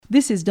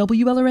This is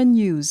WLRN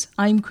News.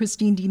 I'm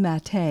Christine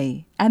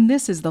DiMattei, and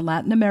this is the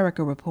Latin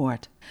America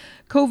Report.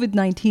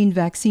 COVID-19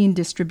 vaccine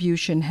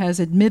distribution has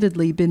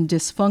admittedly been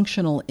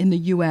dysfunctional in the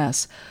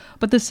U.S.,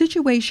 but the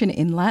situation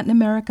in Latin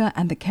America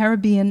and the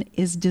Caribbean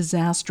is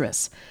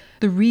disastrous.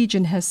 The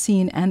region has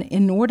seen an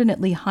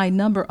inordinately high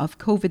number of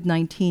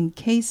COVID-19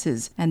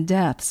 cases and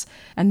deaths,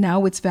 and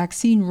now its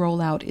vaccine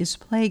rollout is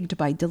plagued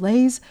by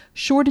delays,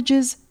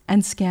 shortages,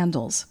 and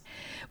scandals.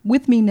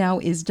 With me now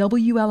is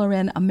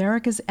WLRN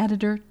America's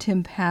editor,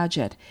 Tim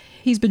Padgett.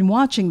 He's been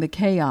watching the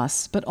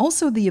chaos, but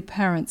also the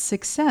apparent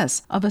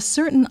success of a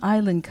certain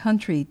island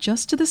country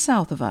just to the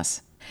south of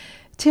us.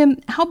 Tim,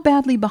 how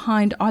badly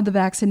behind are the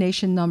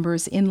vaccination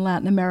numbers in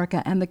Latin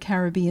America and the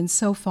Caribbean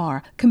so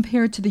far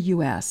compared to the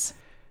U.S.?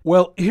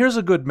 Well, here's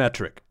a good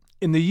metric.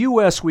 In the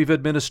U.S., we've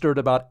administered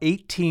about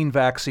 18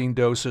 vaccine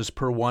doses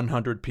per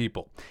 100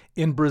 people.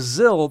 In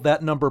Brazil,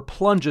 that number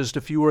plunges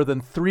to fewer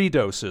than 3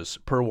 doses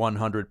per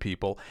 100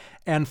 people.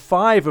 And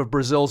 5 of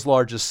Brazil's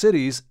largest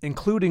cities,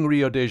 including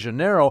Rio de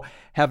Janeiro,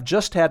 have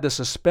just had to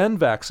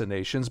suspend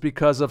vaccinations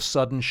because of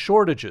sudden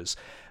shortages.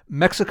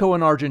 Mexico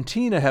and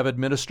Argentina have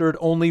administered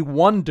only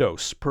 1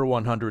 dose per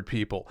 100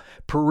 people.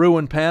 Peru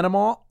and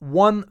Panama,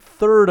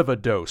 1/3 of a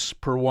dose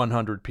per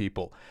 100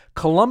 people.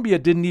 Colombia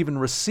didn't even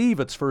receive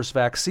its first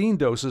vaccine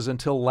doses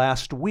until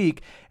last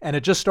week, and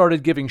it just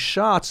started giving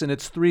shots in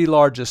its 3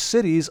 largest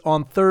cities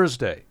on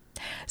Thursday.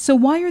 So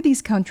why are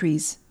these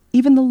countries,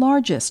 even the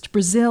largest,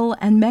 Brazil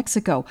and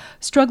Mexico,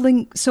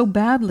 struggling so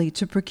badly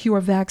to procure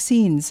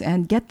vaccines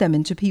and get them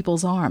into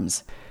people's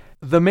arms?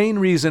 The main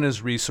reason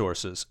is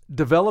resources.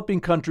 Developing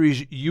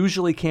countries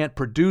usually can't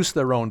produce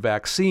their own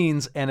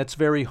vaccines, and it's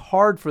very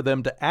hard for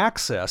them to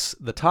access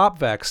the top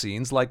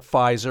vaccines like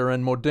Pfizer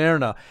and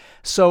Moderna.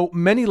 So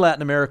many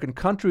Latin American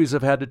countries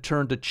have had to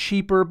turn to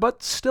cheaper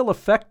but still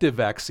effective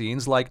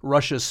vaccines like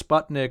Russia's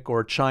Sputnik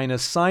or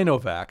China's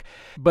Sinovac.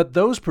 But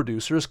those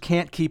producers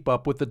can't keep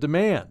up with the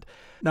demand.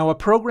 Now, a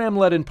program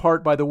led in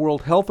part by the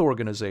World Health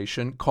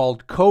Organization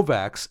called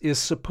COVAX is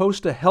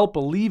supposed to help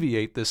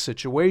alleviate this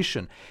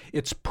situation.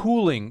 It's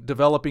pooling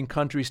developing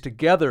countries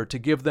together to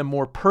give them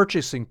more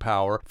purchasing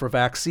power for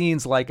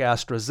vaccines like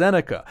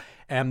AstraZeneca.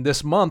 And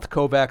this month,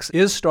 COVAX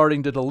is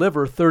starting to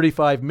deliver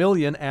 35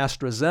 million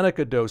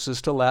AstraZeneca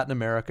doses to Latin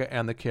America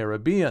and the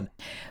Caribbean.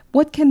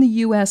 What can the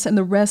U.S. and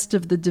the rest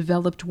of the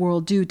developed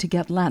world do to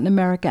get Latin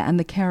America and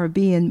the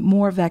Caribbean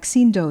more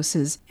vaccine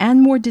doses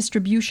and more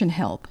distribution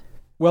help?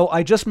 Well,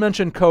 I just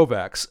mentioned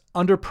COVAX.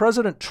 Under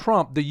President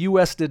Trump, the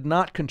U.S. did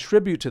not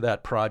contribute to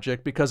that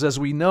project because, as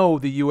we know,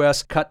 the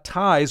U.S. cut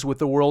ties with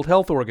the World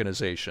Health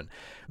Organization.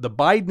 The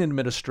Biden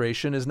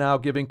administration is now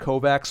giving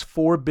COVAX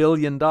 $4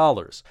 billion.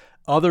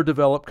 Other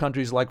developed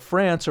countries like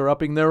France are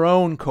upping their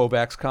own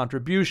COVAX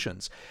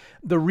contributions.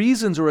 The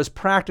reasons are as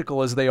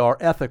practical as they are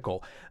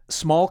ethical.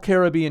 Small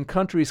Caribbean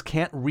countries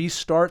can't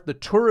restart the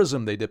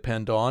tourism they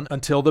depend on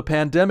until the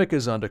pandemic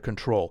is under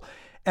control.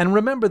 And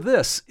remember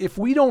this, if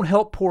we don't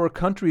help poorer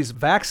countries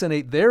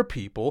vaccinate their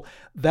people,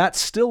 that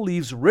still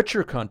leaves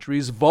richer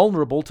countries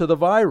vulnerable to the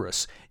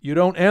virus. You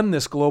don't end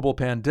this global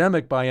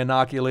pandemic by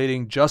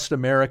inoculating just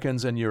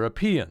Americans and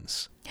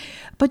Europeans.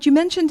 But you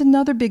mentioned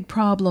another big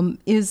problem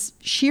is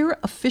sheer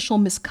official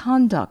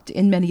misconduct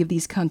in many of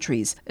these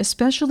countries,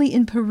 especially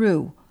in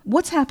Peru.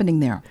 What's happening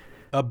there?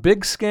 A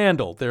big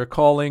scandal they're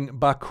calling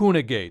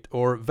Vacunagate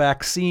or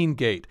Vaccine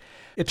Gate.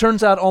 It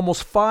turns out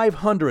almost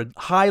 500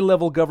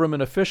 high-level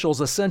government officials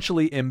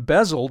essentially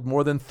embezzled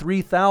more than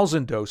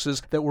 3,000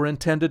 doses that were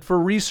intended for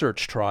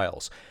research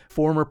trials.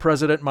 Former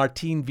President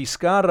Martín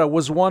Vizcarra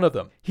was one of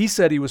them. He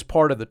said he was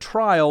part of the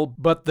trial,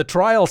 but the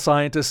trial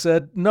scientist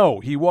said no,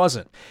 he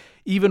wasn't.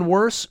 Even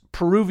worse,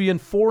 Peruvian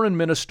Foreign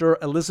Minister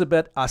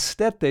Elizabeth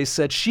Astete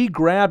said she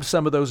grabbed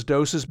some of those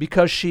doses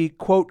because she,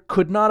 quote,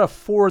 could not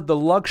afford the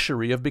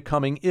luxury of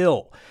becoming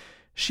ill.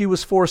 She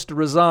was forced to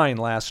resign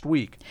last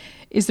week.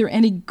 Is there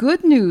any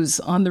good news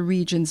on the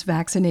region's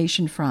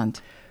vaccination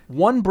front?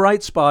 One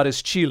bright spot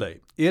is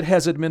Chile. It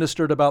has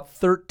administered about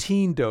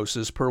 13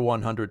 doses per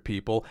 100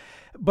 people.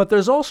 But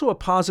there's also a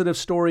positive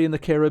story in the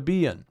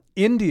Caribbean.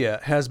 India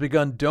has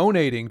begun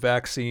donating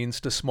vaccines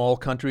to small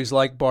countries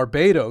like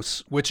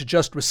Barbados, which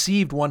just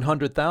received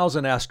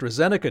 100,000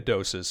 AstraZeneca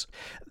doses.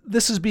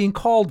 This is being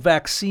called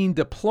vaccine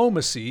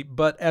diplomacy,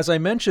 but as I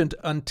mentioned,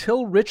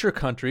 until richer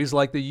countries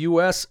like the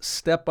U.S.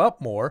 step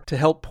up more to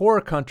help poorer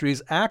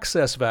countries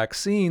access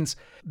vaccines,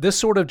 this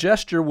sort of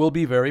gesture will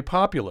be very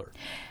popular.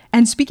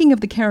 And speaking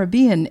of the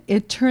Caribbean,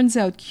 it turns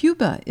out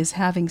Cuba is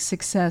having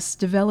success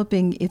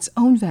developing its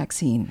own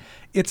vaccine.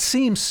 It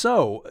seems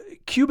so.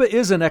 Cuba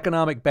is an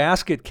economic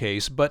basket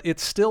case, but it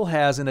still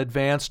has an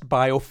advanced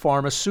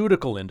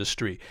biopharmaceutical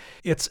industry.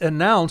 It's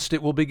announced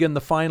it will begin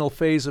the final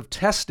phase of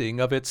testing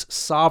of its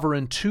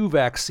Sovereign 2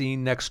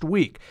 vaccine next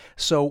week,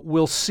 so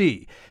we'll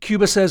see.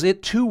 Cuba says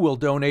it too will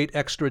donate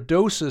extra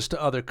doses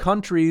to other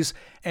countries,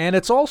 and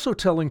it's also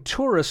telling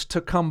tourists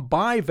to come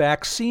buy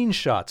vaccine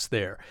shots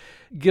there.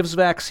 Gives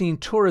vaccine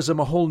tourism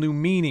a whole new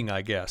meaning,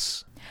 I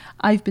guess.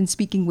 I've been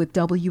speaking with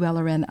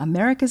WLRN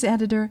America's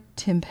editor,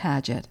 Tim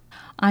Paget.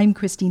 I'm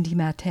Christine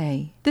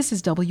DiMattei. This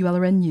is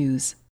WLRN News.